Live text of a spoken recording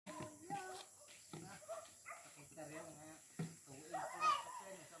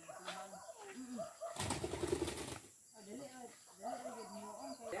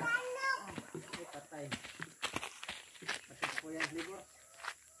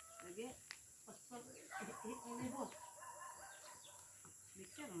Lagi. Paspas. Libot.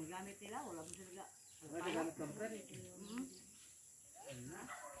 Mixer. Ang gamit nila. Wala mo sila. Gamit ng friend.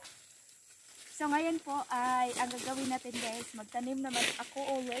 So ngayon po ay ang gagawin natin guys, magtanim naman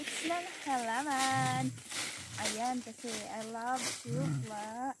ako ulit ng halaman. Ayan, kasi I love to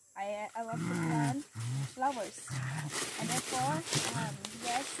plant flowers. And therefore,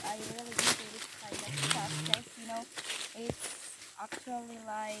 yes, I really into this kind of stuff guys. You know, it's actually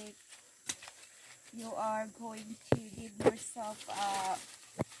like you are going to give yourself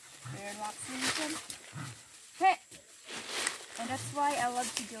relaxation. Hey! And that's why I love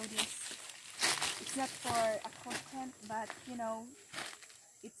to do this. It's not for a content, but you know,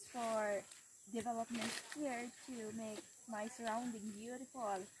 it's for development here to make my surrounding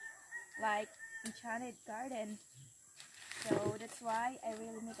beautiful, like enchanted garden. So that's why I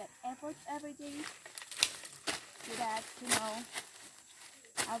really make an effort every day so that, you know,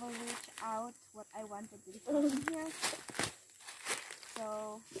 I will reach out what I wanted to do here.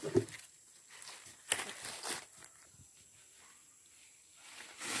 So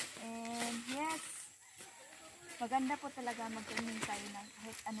and yes, maganda po talaga magtanim tayo ng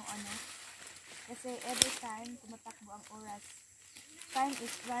kahit ano-ano. Kasi every time tumatakbo ang oras, time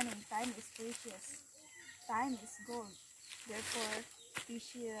is running, time is precious, time is gold. Therefore, we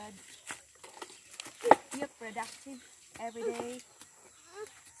should be productive every day.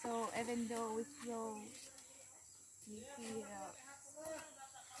 So even though we feel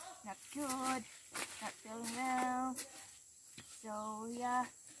not good, not feeling well, so yeah,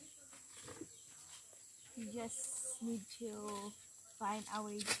 you just need to find a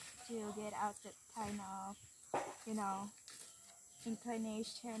way to get out that kind of, you know,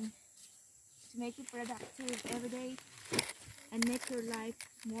 inclination to make you productive every day and make your life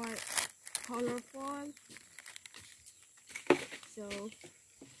more colorful. So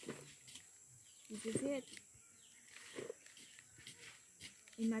this is it.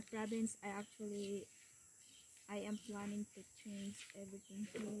 In my province, I am planning to change everything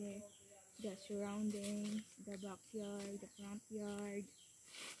here. The surroundings, the backyard, the front yard,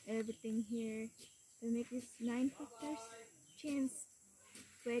 everything here to make this 9 hectares change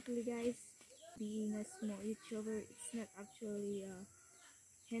quickly guys. Being a small YouTuber, it's not actually a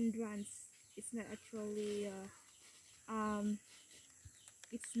hindrance. It's not actually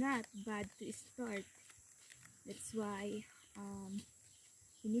it's not bad to start. That's why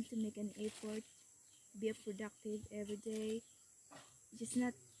we need to make an effort, be productive every day, just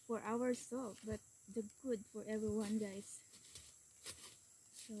not for ourselves but the good for everyone guys.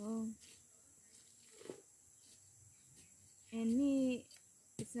 So and me,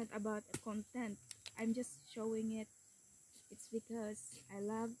 it's not about a content, I'm just showing it. It's because I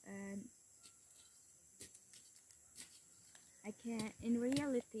love, and I can in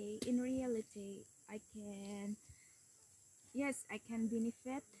reality I can, yes, I can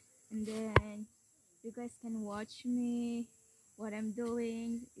benefit, and then you guys can watch me what I'm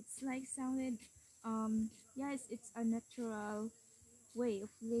doing. It's like sounded yes, it's a natural way of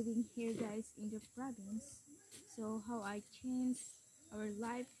living here guys in the province. So how I changed our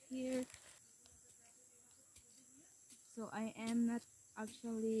life here, so I am not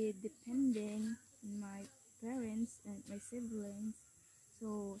actually depending on my parents and my siblings.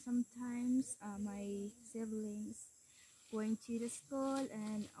 So sometimes my siblings going to the school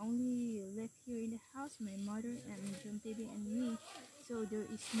and only left here in the house, my mother and John TV and me. So there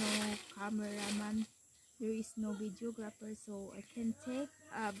is no cameraman, there is no videographer, so I can take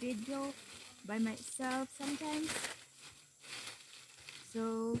a video by myself sometimes,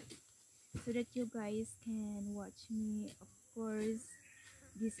 so that you guys can watch me. Of course,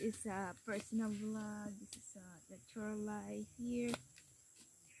 this is a personal vlog, this is a natural life here.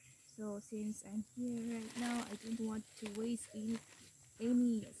 So since I'm here right now, I don't want to waste any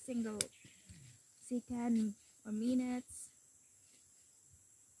single second or minutes.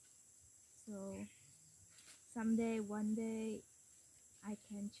 So someday, one day, I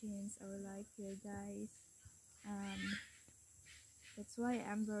can change our life here guys. That's why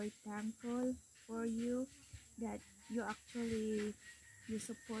I'm very thankful for you that you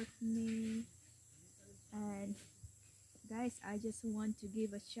support me. And guys, I just want to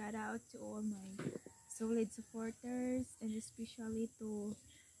give a shout out to all my solid supporters, and especially to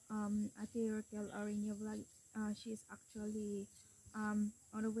Ate Raquel Arena Vlog. She's actually on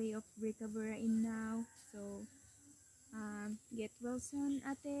the way of recovery now, so get well soon,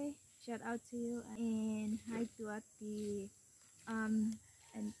 Ate. Shout out to you, and hi to Ate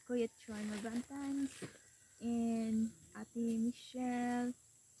and Kuya Troy Mabantans and Ate Michelle,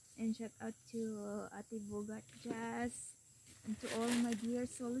 and shout out to Ate Bogat Jazz and to all my dear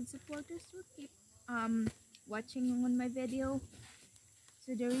solid supporters who keep watching on my video.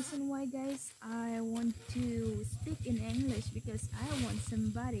 So the reason why, guys, I want to speak in English because I want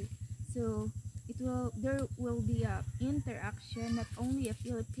somebody. So there will be a interaction, not only a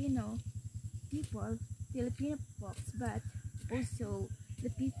Filipino people, Filipino folks, but also the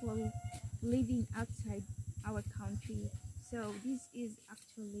people living outside our country. So this is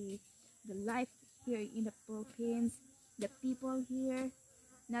actually the life here in the Philippines. The people here,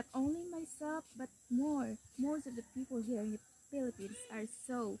 not only myself, but most of the people here in the Philippines are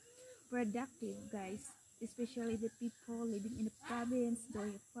so productive, guys. Especially the people living in the province,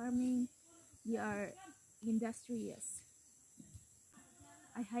 doing farming. They are industrious.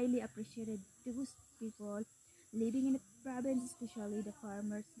 I highly appreciated those people living in the province, especially the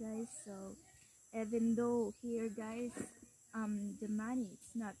farmers, guys. So even though here, guys, the money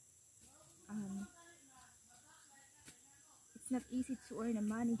um it's not easy to earn the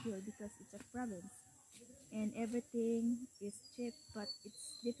money here because it's a province and everything is cheap, but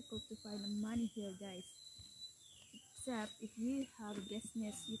it's difficult to find the money here, guys. Except if you have a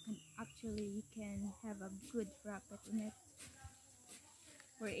business, you can have a good profit in it.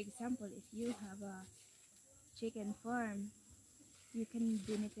 For example, if you have a chicken farm, you can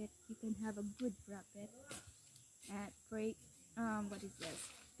benefit, you can have a good profit at what is this,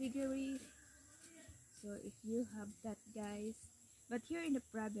 piggery. So if you have that, guys, but here in the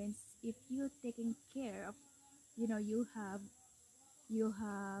province, if you're taking care of, you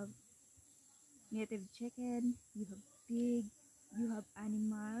have native chicken, you have pig, you have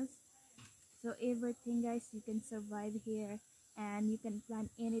animals. So everything, guys, you can survive here and you can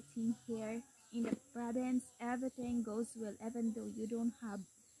plant anything here in the province. Everything goes well, even though you don't have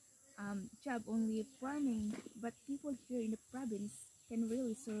job only farming, but people here in the province can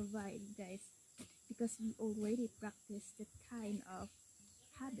really survive, guys, because we already practice that kind of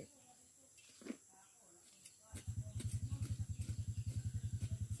habit.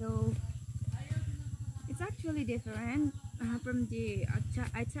 So it's actually different from the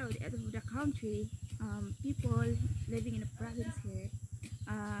outside of the country. People living in the province here,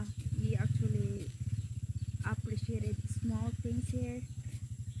 we actually appreciated small things here.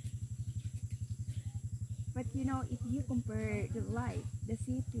 But if you compare the life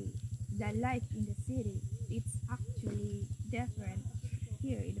in the city, it's actually different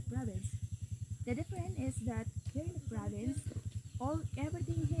here in the province. The difference is that here in the province,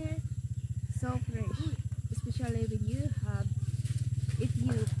 everything here so fresh, especially if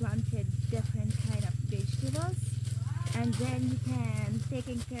you planted different kind of vegetables, and then you can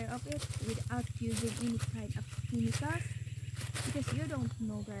taking care of it without using any kind of chemicals, because you don't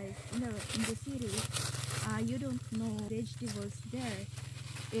know, guys, in the city, you don't know vegetables there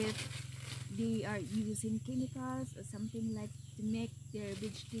if they are using chemicals or something like to make their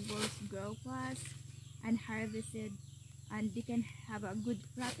vegetables grow fast and harvested, and they can have a good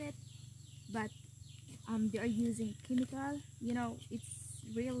profit. But they are using chemical, it's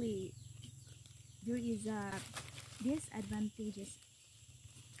really, there is a disadvantages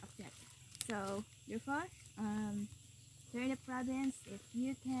of that. So therefore, here in the province, if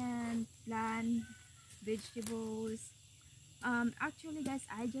you can plant vegetables, actually, guys,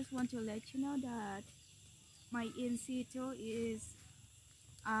 I just want to let you know that my in situ is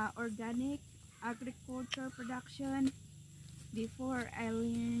organic agriculture production. Before I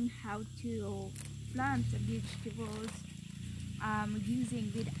learned how to plant the vegetables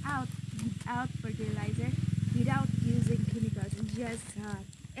using without fertilizer, without using chemicals, just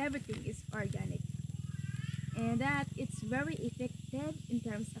everything is organic, and that it's very effective in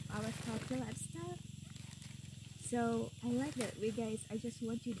terms of our healthy lifestyle. So I like that way, guys. I just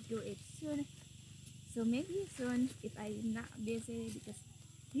want you to do it soon. So maybe soon, if I'm not busy, because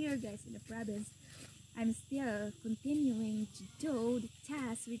here, guys, in the province, I'm still continuing to do the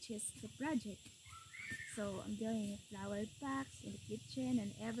task, which is the project. So I'm doing flower packs in the kitchen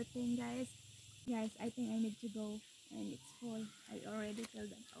and everything, guys. Guys, I think I need to go, and it's full. I already feel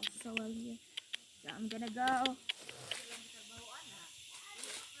that also well here. So I'm gonna go.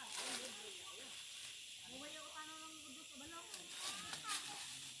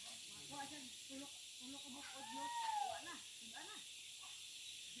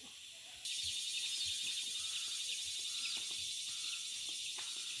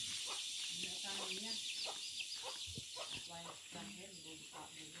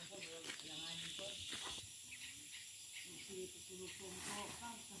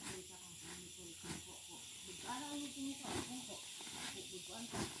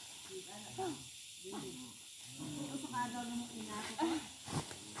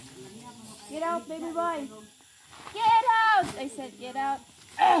 Get out, baby boy! Get out! I said get out.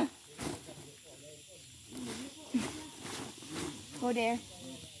 Go there.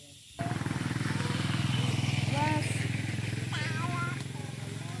 Yes.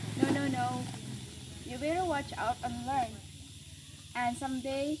 No. You better watch out and learn. And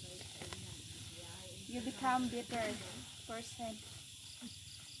someday, you become better person.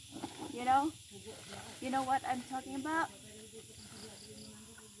 You know? You know what I'm talking about?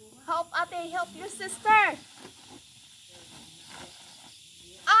 Help ate, help your sister!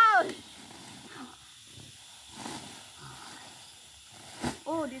 Oh!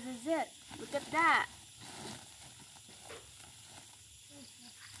 Oh, this is it. Look at that.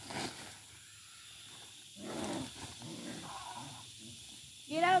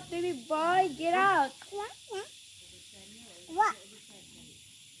 Get out, baby boy. Get out. What?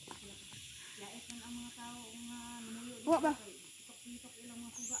 What ba?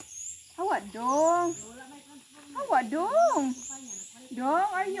 Hawa dong. Hawa dong. Dong,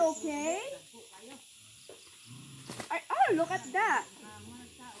 are you okay? Oh, look at that.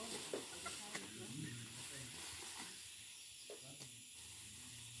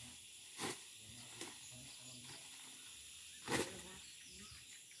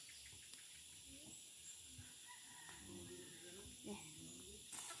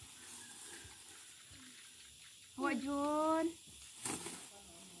 What, June?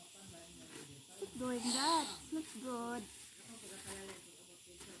 Keep doing that. Looks good.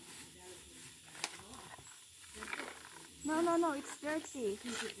 No, it's dirty.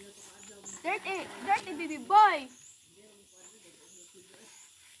 Dirty, baby boy.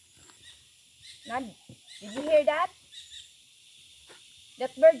 Nad, did you hear that?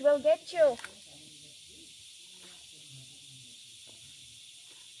 That bird will get you.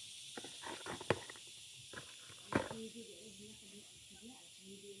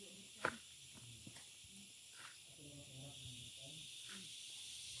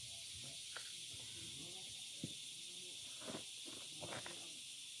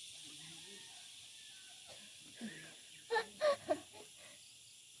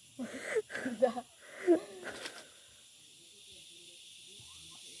 Enggak.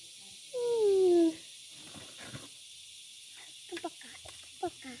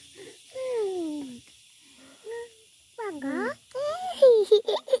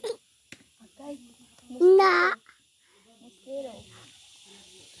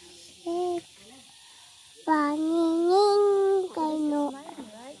 Pangingin kaino.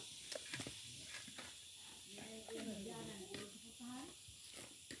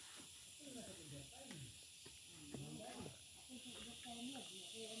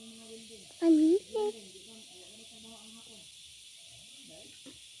 Ani?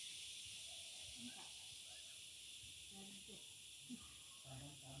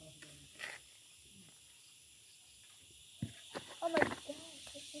 Oh my god,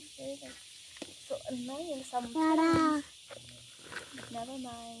 this is really so annoying sometimes. Tara. Never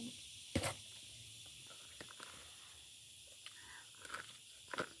mind.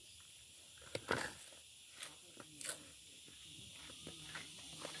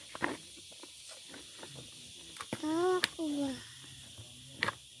 Aku ba?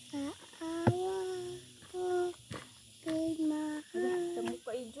 Kaawa ko kay mahal. Tamo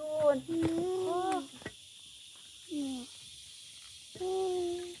ka Jun. Oh,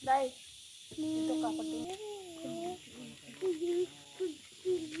 Dai. Dito ka pag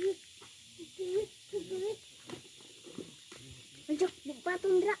Ajak,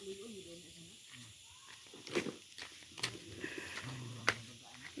 bugpatong dra.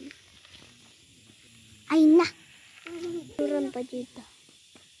 Ay na. Turun pa dito.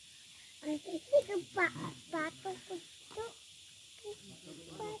 Ang kasi pa patong kujok.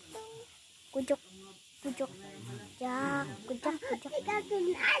 Patong. Kujok. Kujok.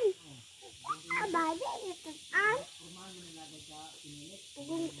 Ikatunan. Abada ituan.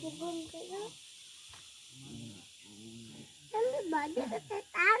 Pugong kayo. Kami bada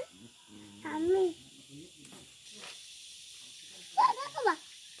ituan. Kami. Ada ka ba?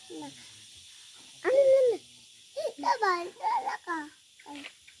 Ano na? Ika ba? Ada ka?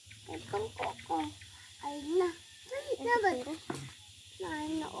 Ay koko. Ay na. Na ba?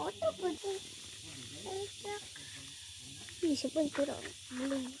 Na auto po din. Ay sak. Bisa pun kurang.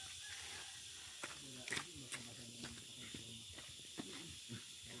 Belum.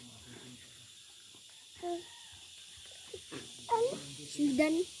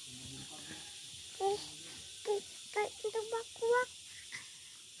 Sudan. Kayak kita bakuak.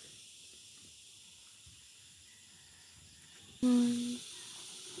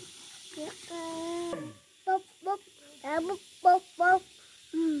 Ya kan. Pop. Pop.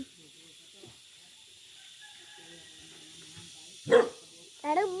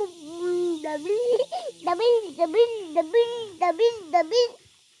 Dabil.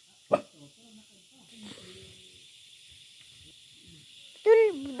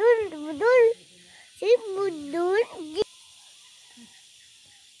 Budul. Si budul.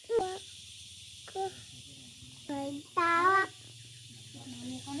 Tawa.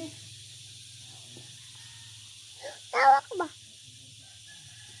 Tawa ka ba?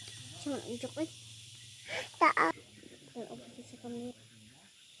 Cuma unjuk eh. Tawa. Sa kami.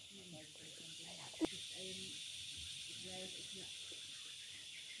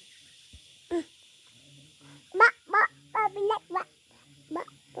 Pabilat ba? Ba.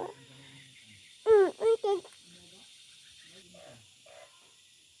 Okay.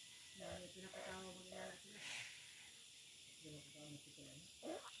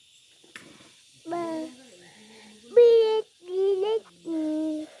 Ba. Bilit.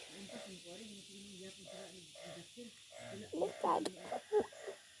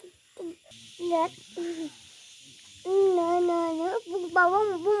 Lihat. No. Bum bam.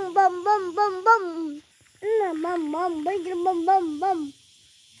 Bam. Bam.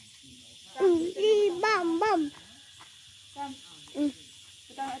 Bam. Sam,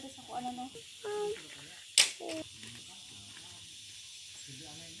 kita nga ito sa kuan ano.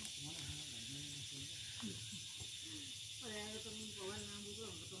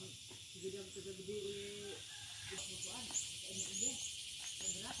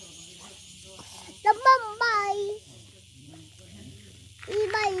 Bye.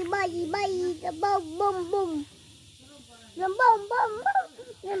 Ibay. Bum.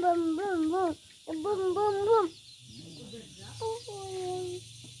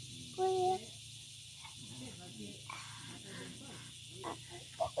 Kuya.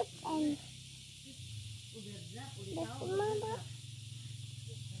 Mama.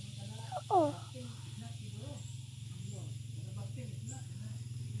 Oh.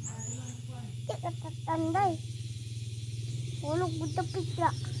 Tanday. Hulog buta pita.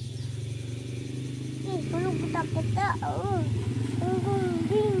 Hulog buta pita. Oh.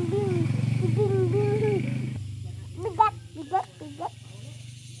 Bing. Bigat.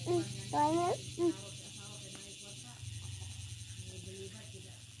 Soalnya.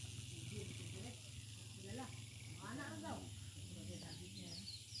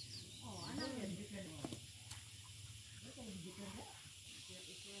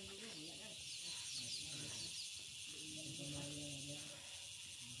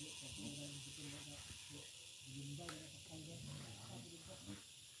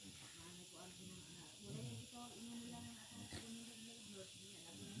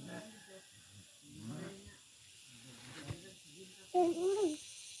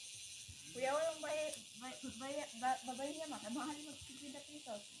 Kuya, walang babayin niya mak. Mahal mo 50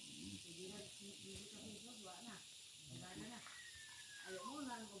 pesos.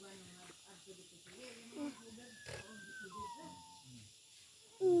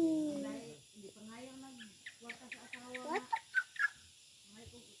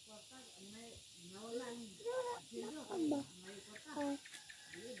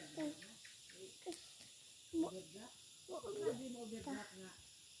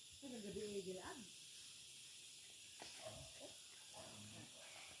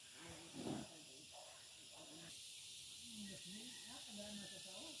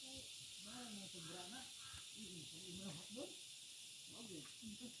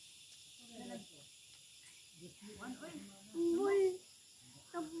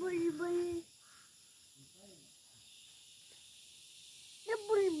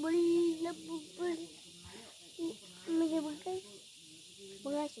 Nabul.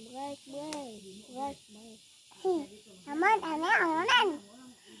 Beras. Aman.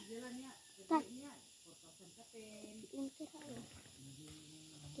 Tak.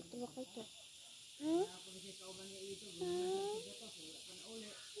 Kita bakal itu.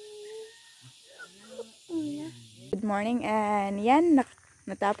 Good morning, and yan,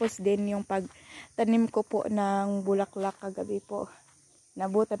 natapos din yung pagtanim ko po ng bulaklak kagabi po.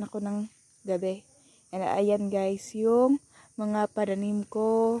 Nabutan ako ng gabi. And ayan guys, yung mga pananim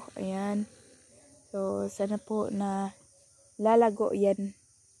ko, ayan. So sana po na lalago yan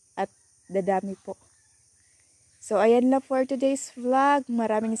at dadami po. So ayan lang for today's vlog.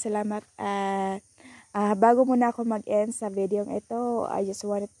 Maraming salamat at bago muna ako mag-end sa video ito, I just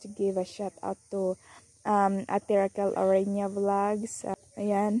wanted to give a shout out to Ate Raquel Orenia Vlogs.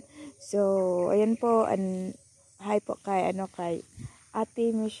 Ayan. So, ayan po. Hi po kay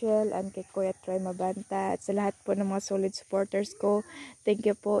Ate Michelle and kay Kuya Troy Mabanta. At sa lahat po ng mga solid supporters ko. Thank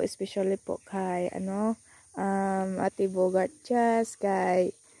you po. Especially po kay Ate Bogart Chas,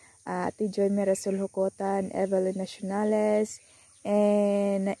 kay Ate Joy Mirasol Hukotan, Evelyn Nacionales,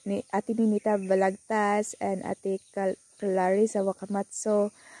 and ni Ate Ninita Balagtas, and Ate Clarissa Wakamatso,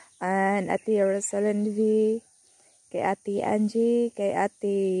 and Ate Rosalind V, kay Ate Angie, kay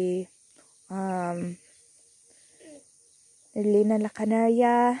Ate Lina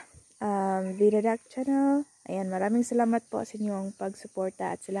Lacanaria, Vinadak Channel. Ayan, maraming salamat po sa inyong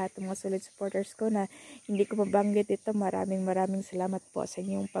pagsuporta at sa lahat ng mga solid supporters ko na hindi ko mabanggit ito. Maraming salamat po sa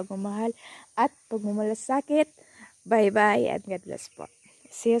inyong pagmamahal at pagmamalasakit. Bye-bye and God bless po.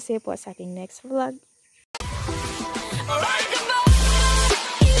 See you po sa aking next vlog.